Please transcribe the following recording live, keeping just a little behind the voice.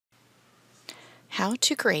How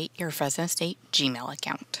to create your Fresno State Gmail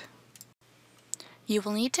account. You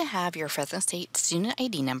will need to have your Fresno State student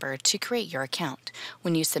ID number to create your account.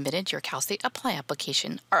 When you submitted your Cal State Apply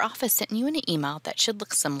application, our office sent you an email that should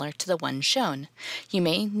look similar to the one shown. You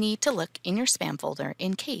may need to look in your spam folder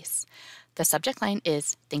in case. The subject line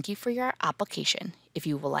is "Thank you for your application" if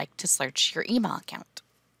you would like to search your email account.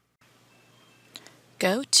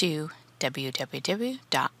 Go to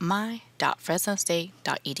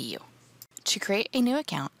www.my.fresnostate.edu. To create a new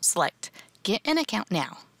account, select Get an Account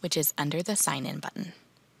Now, which is under the Sign In button.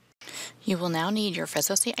 You will now need your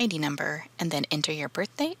Fresno State ID number and then enter your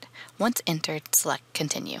birth date. Once entered, select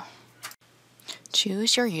Continue.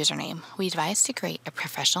 Choose your username. We advise to create a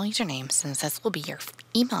professional username since this will be your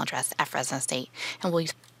email address at Fresno State and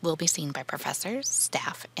will be seen by professors,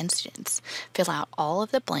 staff, and students. Fill out all of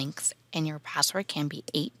the blanks and your password can be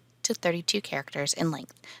 8 to 32 characters in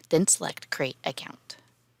length. Then select Create Account.